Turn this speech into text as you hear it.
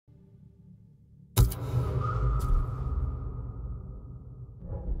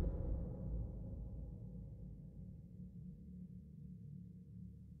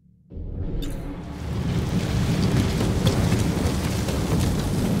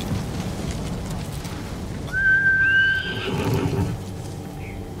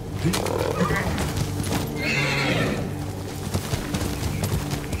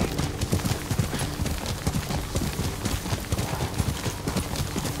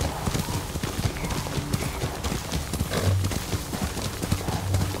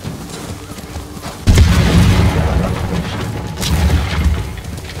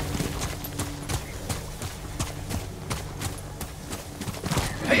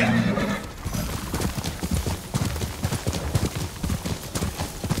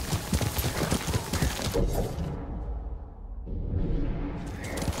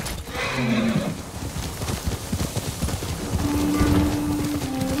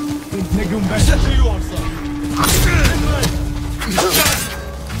Ne gümbet duyuyorsa.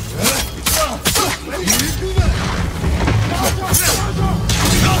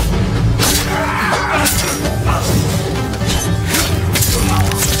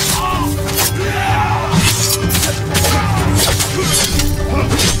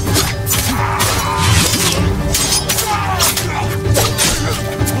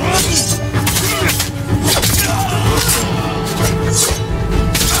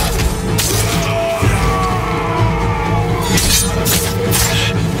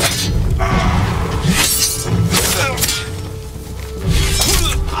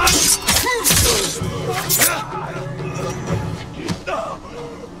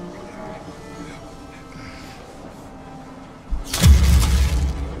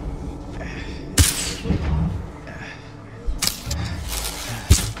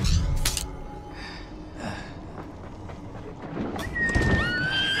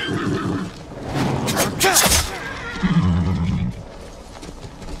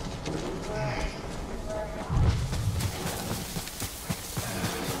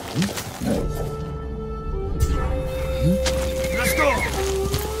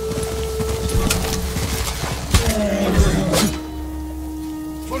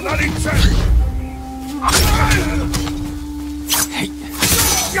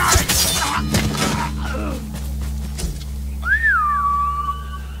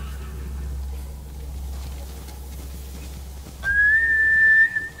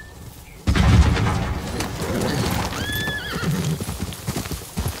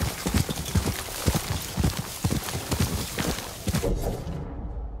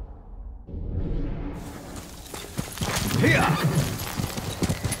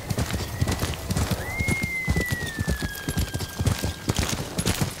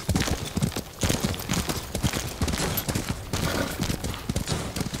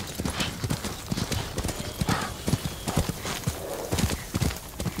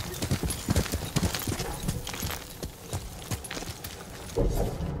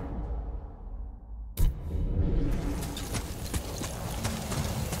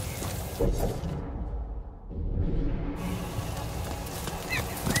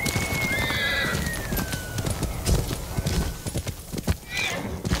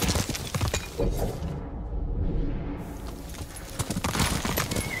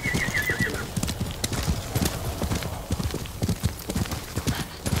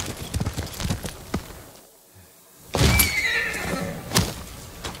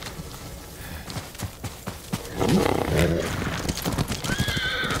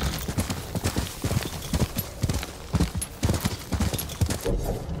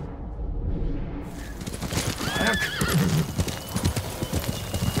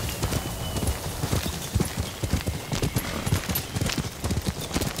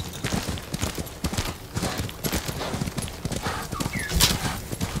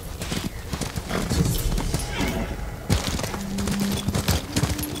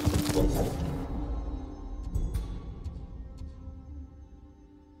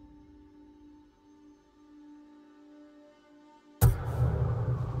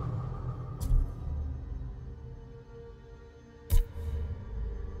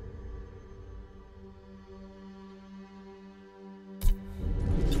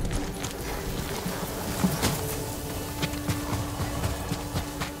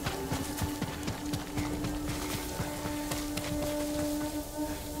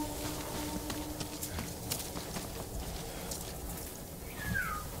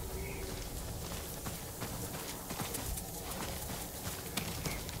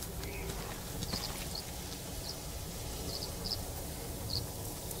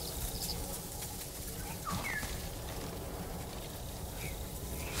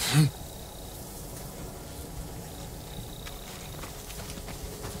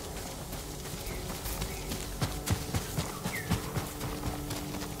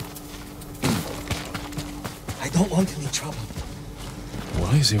 Don't want any trouble.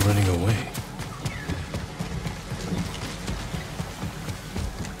 Why is he running away?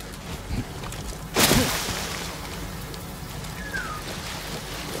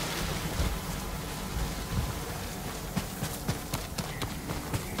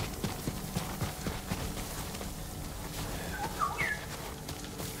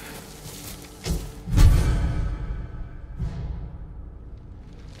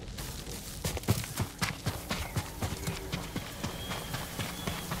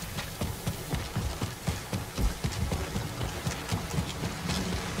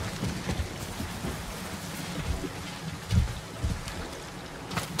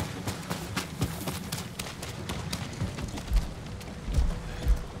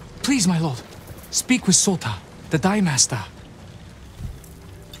 Please, my lord, speak with Sota, the Dye Master.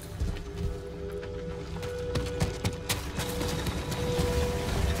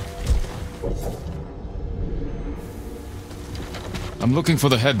 I'm looking for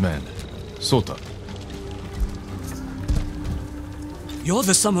the headman, Sota. You're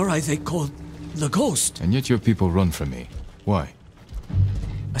the samurai they called the Ghost. And yet your people run from me. Why?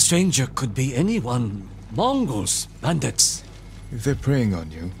 A stranger could be anyone. Mongols, bandits. If they're preying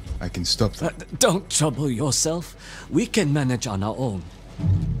on you, I can stop them. Don't trouble yourself. We can manage on our own.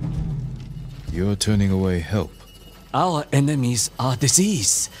 You're turning away help. Our enemies are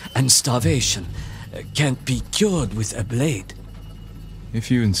disease and starvation. Can't be cured with a blade. If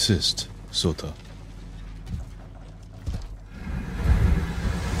you insist, Sota.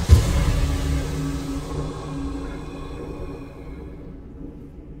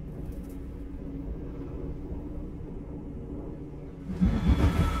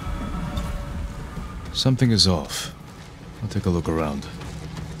 Something is off. I'll take a look around.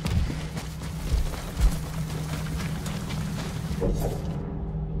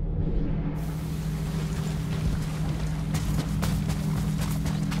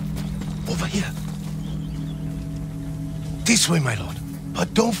 Over here. This way, my lord.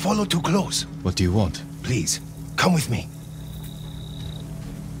 But don't follow too close. What do you want? Please, come with me.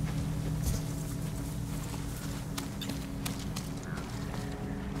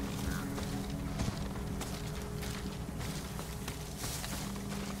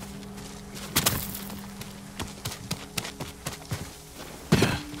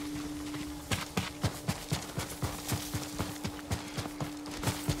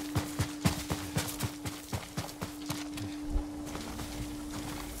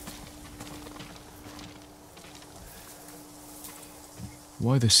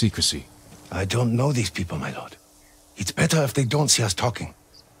 Why the secrecy? I don't know these people, my lord. It's better if they don't see us talking.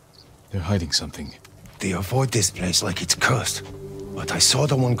 They're hiding something. They avoid this place like it's cursed. But I saw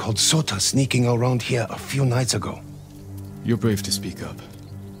the one called Sota sneaking around here a few nights ago. You're brave to speak up.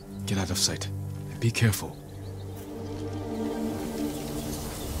 Get out of sight. And be careful.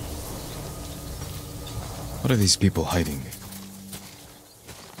 What are these people hiding?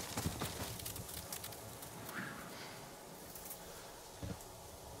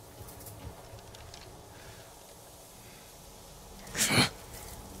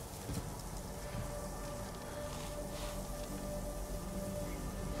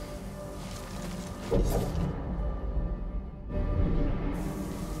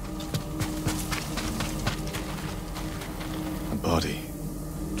 A body.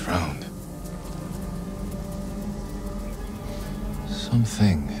 Drowned.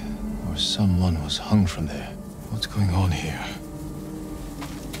 Something or someone was hung from there. What's going on here?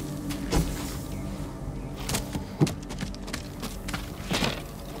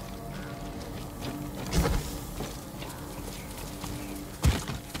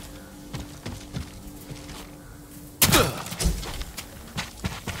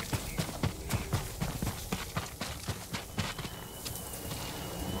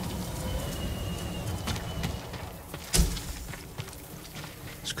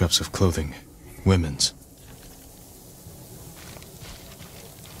 Scraps of clothing. Women's.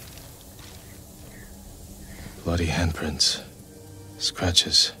 Bloody handprints.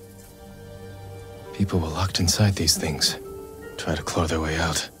 Scratches. People were locked inside these things. Try to claw their way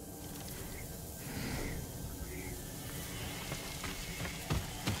out.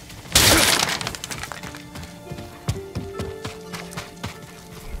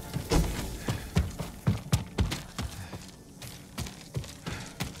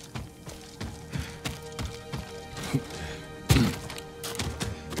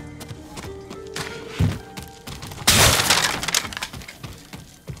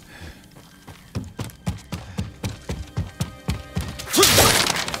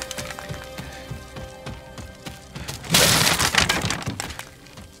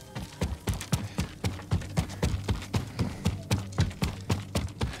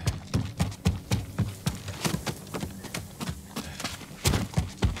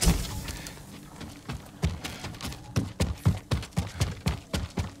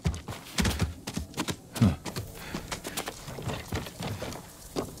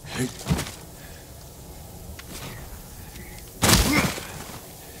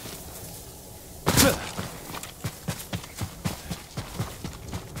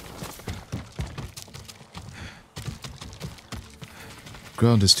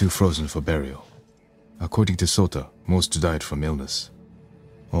 Ground is too frozen for burial. According to Sota, most died from illness.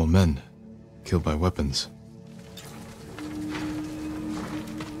 All men, killed by weapons.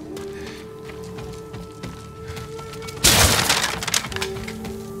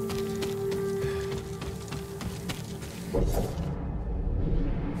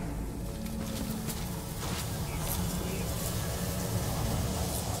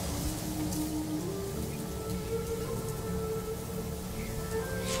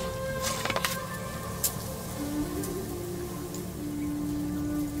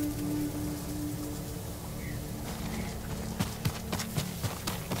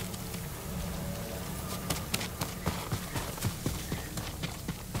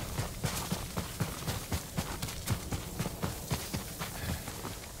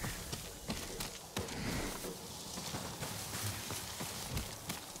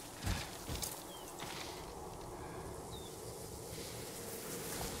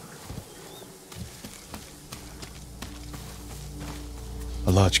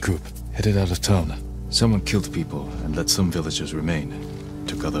 A large group, headed out of town. Someone killed people and let some villagers remain.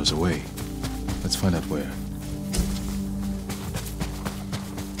 Took others away. Let's find out where.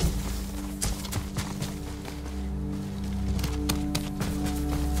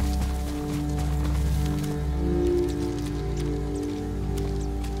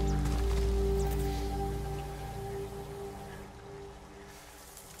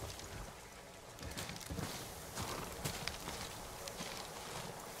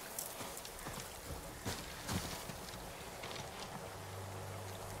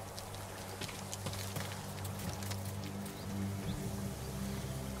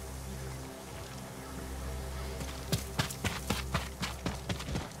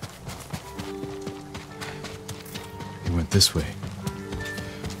 This way.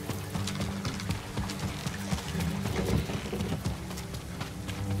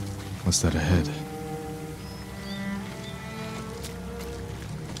 What's that ahead?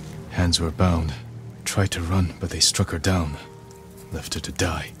 Hands were bound. Tried to run, but they struck her down. Left her to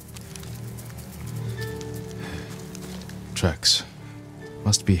die. Tracks.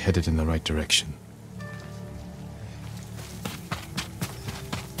 Must be headed in the right direction.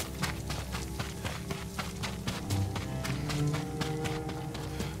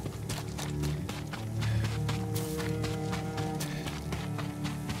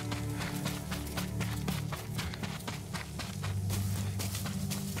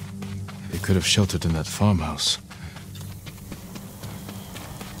 Could have sheltered in that farmhouse.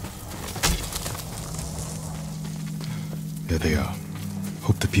 There they are.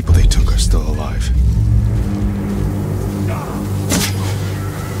 Hope the people they took are still alive.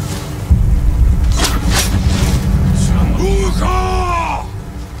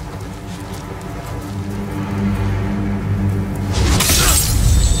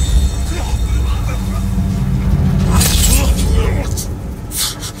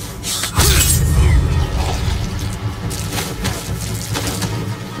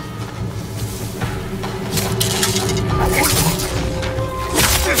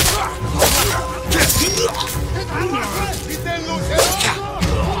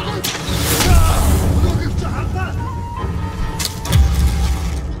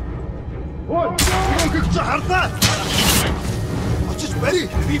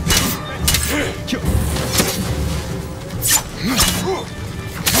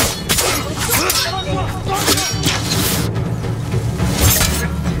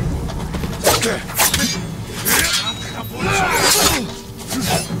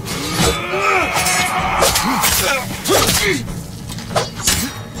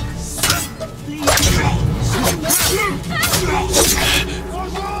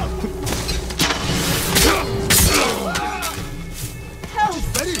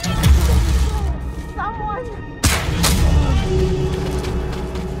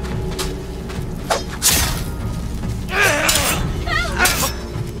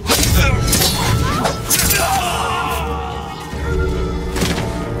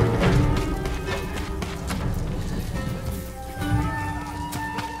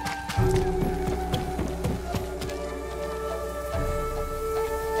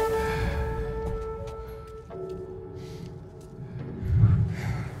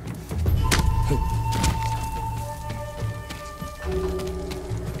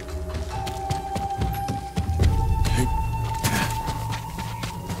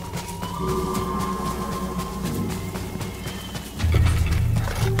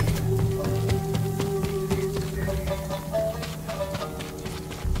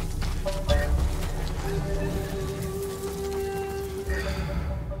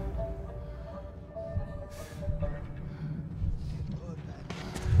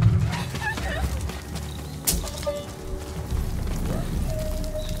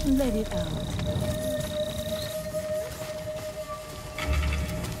 Let it out.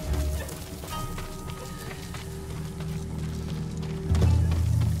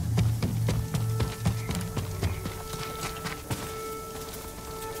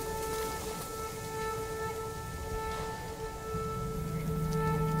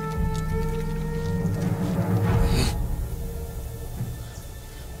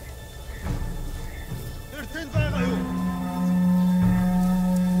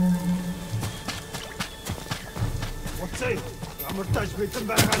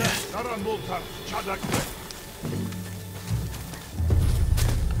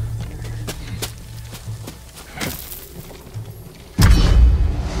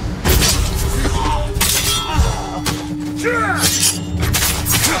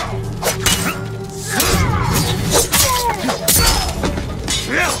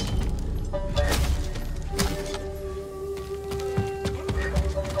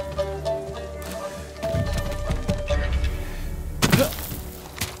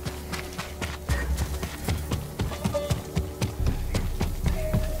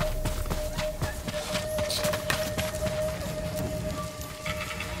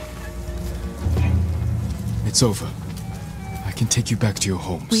 It's over. I can take you back to your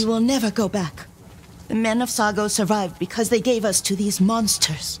homes. We will never go back. The men of Sago survived because they gave us to these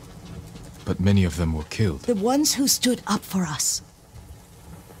monsters. But many of them were killed. The ones who stood up for us.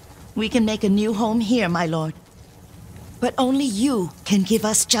 We can make a new home here, my lord. But only you can give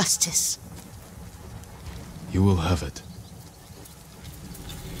us justice. You will have it.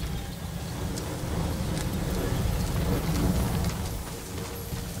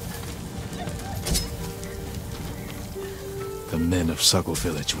 The men of Sago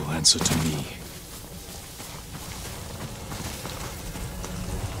village will answer to me.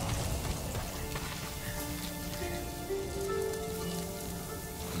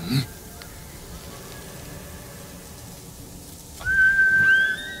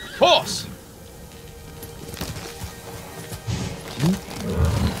 Horse!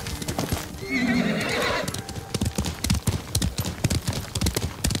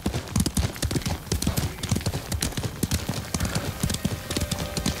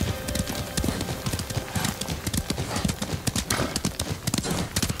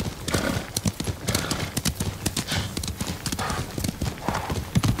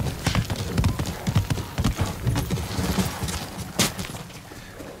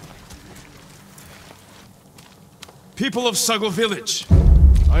 People of Sago village,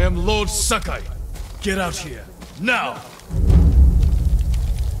 I am Lord Sakai. Get out here, now!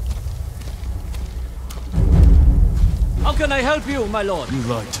 How can I help you, my lord? You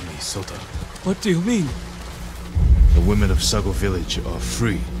lied to me, Sota. What do you mean? The women of Sago village are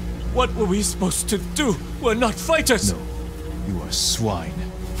free. What were we supposed to do? We're not fighters! No, you are swine.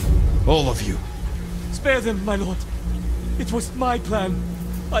 All of you. Spare them, my lord. It was my plan.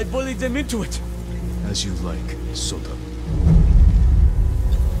 I bullied them into it. As you like, Sota.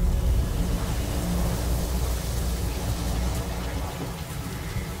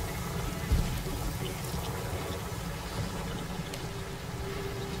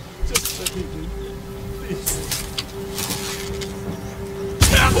 Just let me do.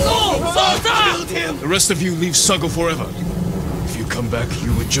 The rest of you leave Sago forever. If you come back,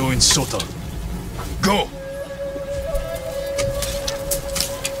 you will join Sota. Go!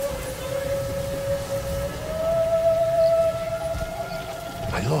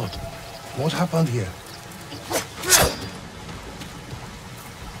 My lord, what happened here?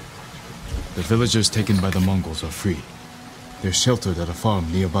 The villagers taken by the Mongols are free. They're sheltered at a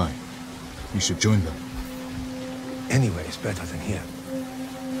farm nearby. You should join them. Anywhere is better than here.